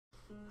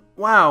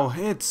Wow,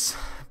 it's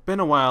been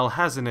a while,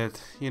 hasn't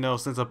it?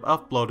 Since I've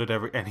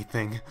uploaded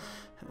anything.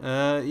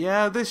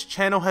 Yeah, this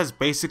channel has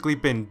basically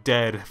been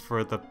dead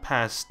for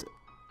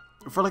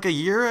like a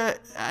year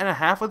and a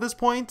half at this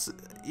point.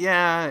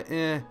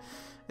 Yeah,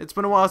 it's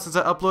been a while since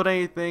I uploaded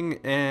anything,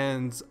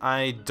 and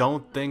I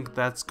don't think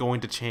that's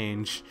going to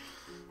change.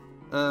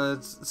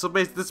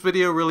 This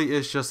video really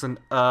is just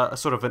a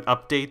sort of an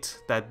update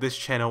that this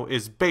channel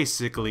is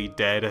basically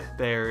dead.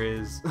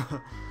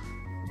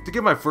 To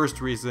give my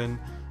first reason,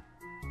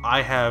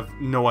 I have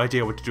no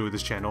idea what to do with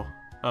this channel.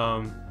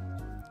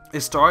 It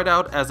started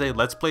out as a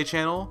Let's Play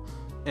channel,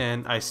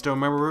 and I still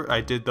remember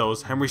I did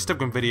those Henry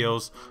Stipkin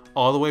videos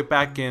all the way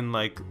back in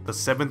like the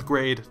 7th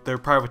grade. They're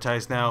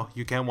privatized now,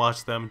 you can't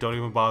watch them, don't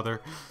even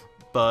bother.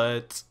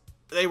 But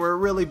they were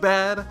really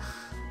bad,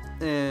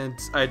 and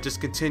I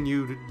just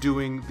continued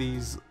doing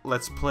these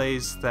Let's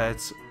Plays that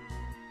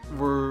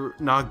were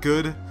not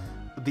good.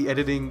 The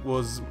editing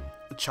was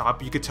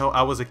choppy. You could tell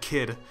I was a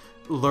kid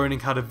learning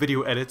how to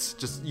video edit,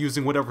 just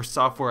using whatever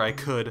software I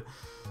could.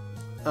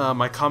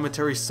 My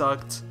commentary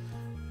sucked,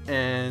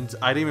 and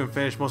I didn't even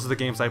finish most of the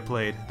games I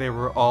played. They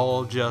were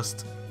all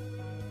just,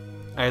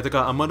 I either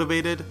got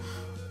unmotivated,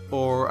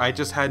 or I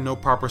just had no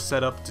proper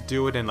setup to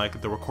do it, and like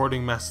the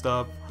recording messed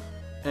up.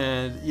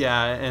 And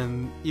yeah,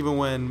 and even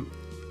when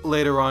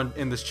later on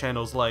in this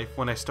channel's life,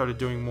 when I started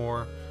doing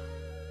more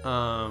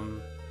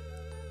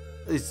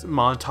it's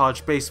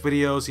montage-based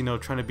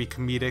videos, trying to be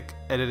comedic,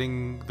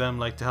 editing them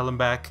like to hell and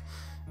back,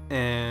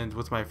 and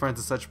with my friends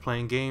and such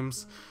playing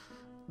games,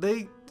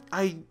 I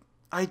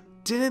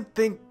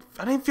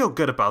didn't feel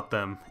good about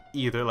them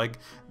either. Like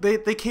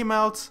they came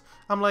out,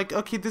 I'm like,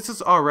 okay, this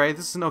is alright,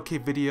 this is an okay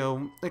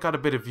video, it got a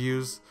bit of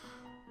views,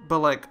 but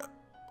like,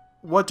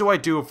 what do I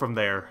do from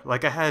there?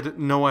 Like, I had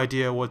no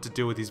idea what to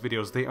do with these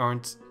videos.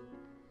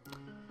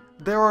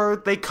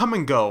 They come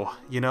and go,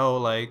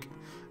 like,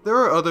 there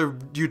are other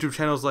YouTube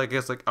channels, like, I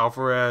guess, like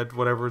Alpharad,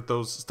 whatever,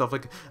 those stuff,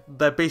 like,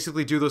 that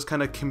basically do those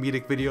kind of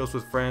comedic videos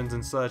with friends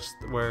and such,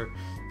 where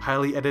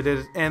highly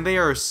edited, and they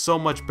are so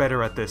much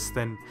better at this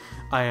than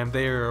I am.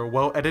 They are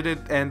well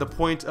edited, and the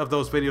point of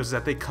those videos is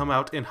that they come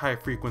out in high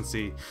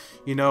frequency.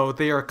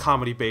 They are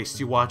comedy based.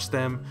 You watch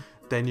them,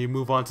 then you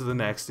move on to the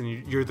next,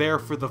 and you're there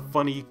for the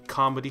funny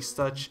comedy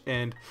such,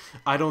 and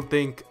I don't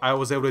think I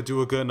was able to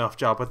do a good enough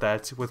job at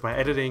that with my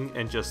editing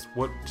and just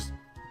what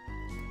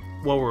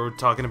we're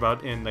talking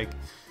about. And like,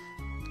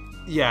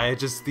 yeah,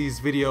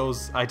 these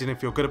videos, I didn't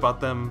feel good about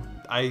them.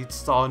 I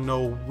saw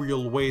no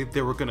real way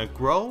they were gonna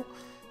grow,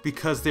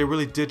 because they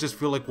really did just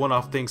feel like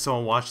one-off things.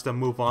 Someone watched them,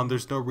 move on.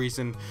 There's no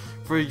reason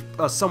for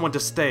someone to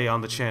stay on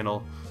the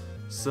channel.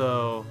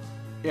 So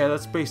yeah,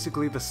 that's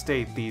basically the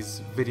state these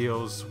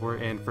videos were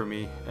in for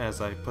me as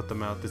I put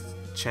them out, this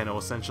channel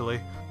essentially.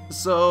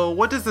 So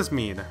what does this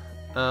mean?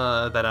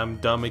 That I'm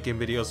done making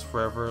videos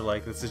forever?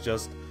 Like, this is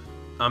just,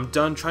 I'm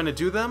done trying to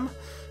do them?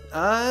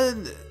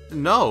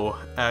 No,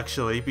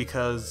 actually,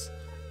 because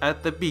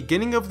at the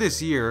beginning of this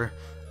year,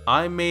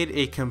 I made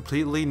a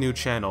completely new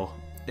channel.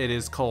 It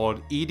is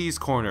called Edie's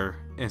Corner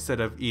instead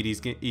of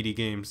Edie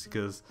Games,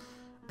 because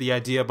the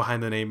idea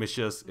behind the name is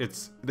just,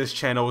 this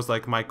channel is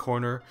like my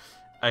corner.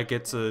 I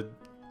get to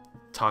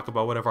talk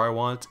about whatever I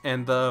want,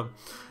 and the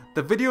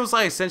videos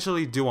I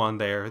essentially do on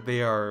there,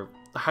 they are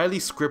highly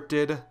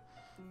scripted.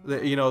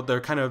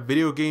 They're kind of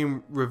video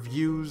game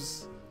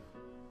reviews.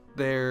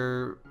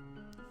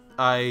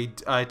 I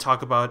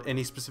talk about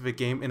any specific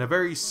game in a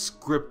very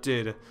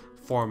scripted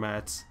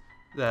format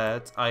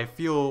that I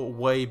feel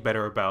way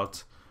better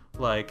about.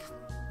 Like,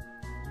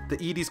 the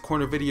Edie's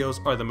Corner videos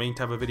are the main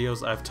type of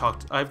videos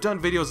I've done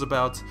videos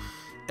about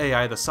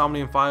AI, the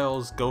Somnium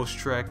Files, Ghost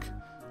Trek,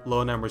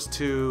 Low Numbers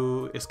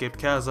 2, Escape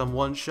Chasm,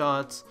 One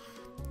Shot.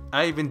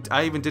 I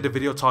even did a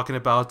video talking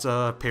about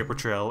Paper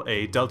Trail,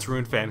 a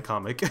Deltarune fan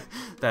comic.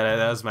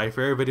 that is my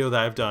favorite video that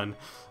I've done.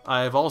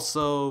 I've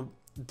also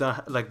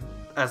done, like,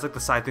 as like the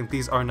side thing,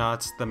 these are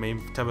not the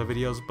main type of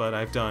videos, but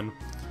I've done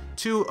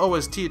 2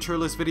 OST tier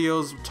list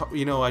videos.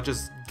 I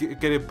just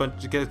get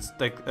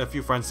like a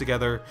few friends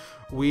together.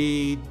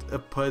 We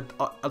put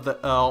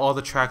all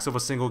the tracks of a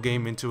single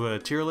game into a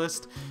tier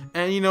list,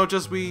 and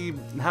we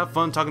have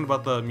fun talking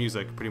about the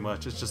music. Pretty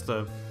much, it's just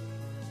a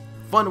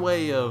fun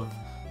way of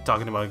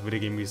talking about video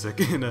game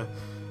music in a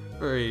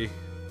very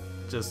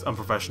just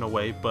unprofessional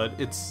way. But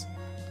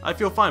I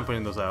feel fine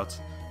putting those out.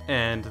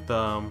 And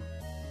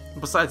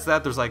besides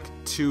that, there's like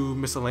 2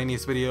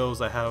 miscellaneous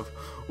videos. I have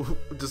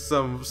just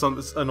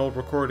an old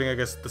recording, I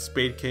guess, the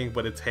Spade King,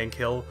 but it's Hank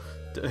Hill.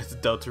 It's a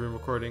Deltarune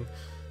recording,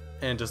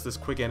 and just this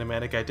quick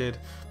animatic I did.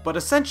 But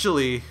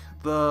essentially,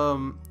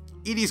 the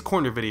Edie's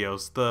Corner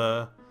videos,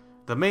 the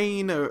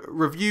main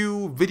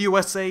review, video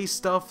essay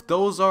stuff,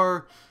 those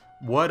are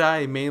what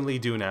I mainly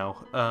do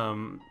now.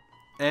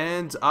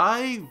 And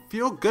I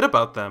feel good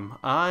about them.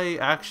 I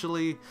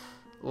actually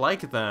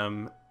like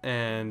them,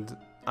 and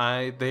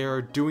they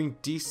are doing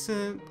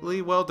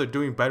decently well. They're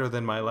doing better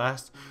than my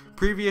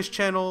previous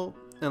channel,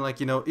 and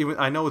like, even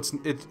I know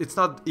it's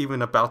not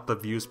even about the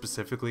views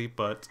specifically,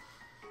 but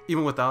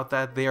even without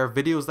that, they are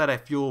videos that I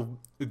feel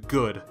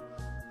good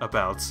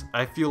about.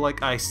 I feel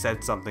like I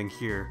said something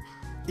here.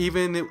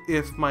 Even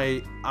if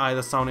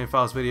the Sound and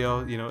Files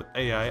video, you know,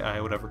 AI,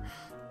 whatever,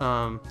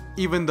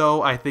 even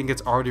though I think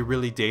it's already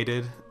really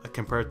dated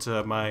compared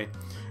to my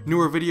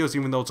newer videos,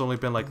 even though it's only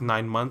been like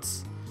 9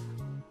 months,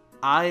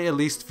 I at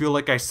least feel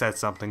like I said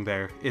something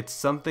there. It's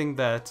something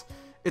that,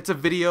 it's a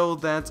video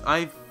that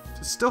I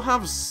still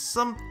have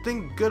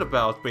something good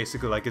about,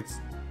 basically. Like,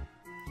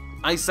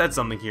 I said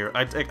something here.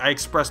 I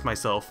expressed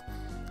myself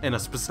in a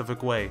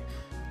specific way,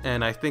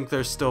 and I think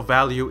there's still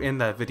value in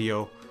that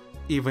video,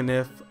 even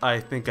if I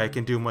think I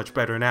can do much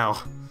better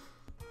now.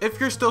 If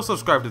you're still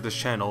subscribed to this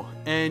channel,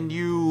 and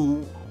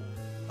you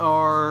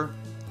are,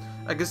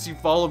 I guess you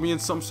follow me in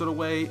some sort of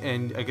way,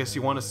 and I guess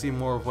you want to see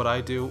more of what I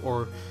do,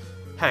 or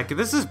heck,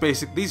 this is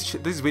basic. These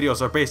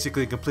videos are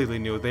basically completely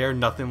new. They are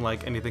nothing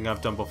like anything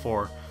I've done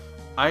before.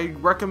 I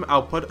recommend,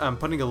 I'm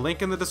putting a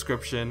link in the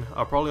description.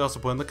 I'll probably also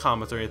put in the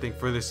comments or anything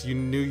for this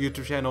new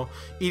YouTube channel,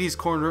 Edie's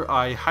Corner.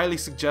 I highly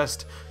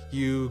suggest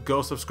you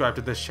go subscribe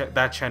to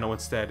that channel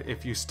instead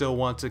if you still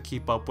want to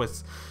keep up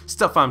with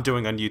stuff I'm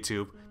doing on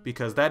YouTube,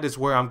 because that is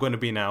where I'm going to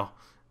be now.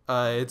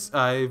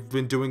 I've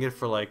been doing it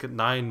for like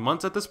 9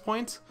 months at this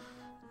point,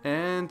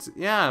 and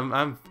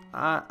yeah,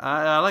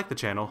 I like the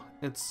channel.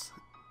 It's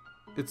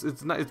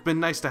been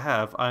nice to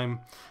have.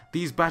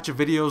 These batch of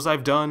videos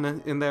I've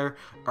done in there,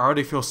 I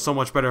already feel so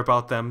much better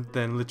about them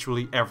than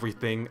literally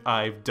everything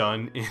I've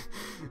done in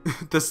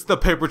the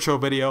Paper Trail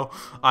video.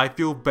 I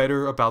feel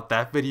better about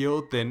that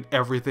video than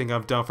everything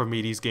I've done for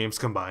Edie's games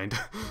combined.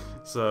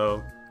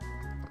 So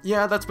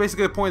yeah, that's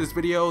basically the point of this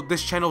video.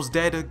 This channel's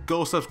dead.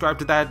 Go subscribe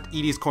to that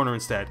Edie's Corner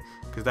instead,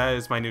 because that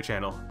is my new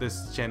channel.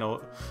 This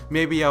channel,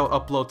 maybe I'll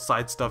upload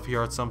side stuff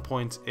here at some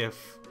point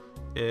if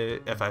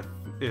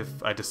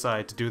I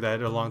decide to do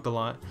that along the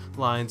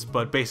lines,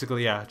 but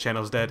basically, yeah,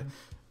 channel's dead.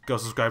 Go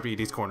subscribe to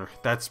Edie's Corner.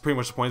 That's pretty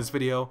much the point of this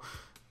video.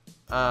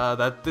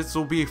 This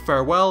will be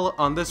farewell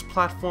on this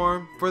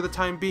platform for the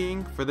time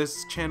being for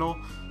this channel,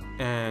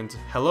 and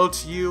hello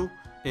to you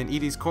in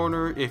Edie's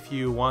Corner if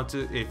you want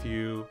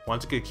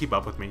to keep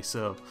up with me.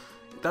 So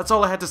that's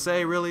all I had to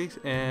say, really,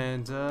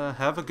 and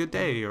have a good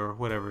day or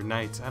whatever,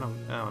 night. I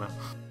don't know.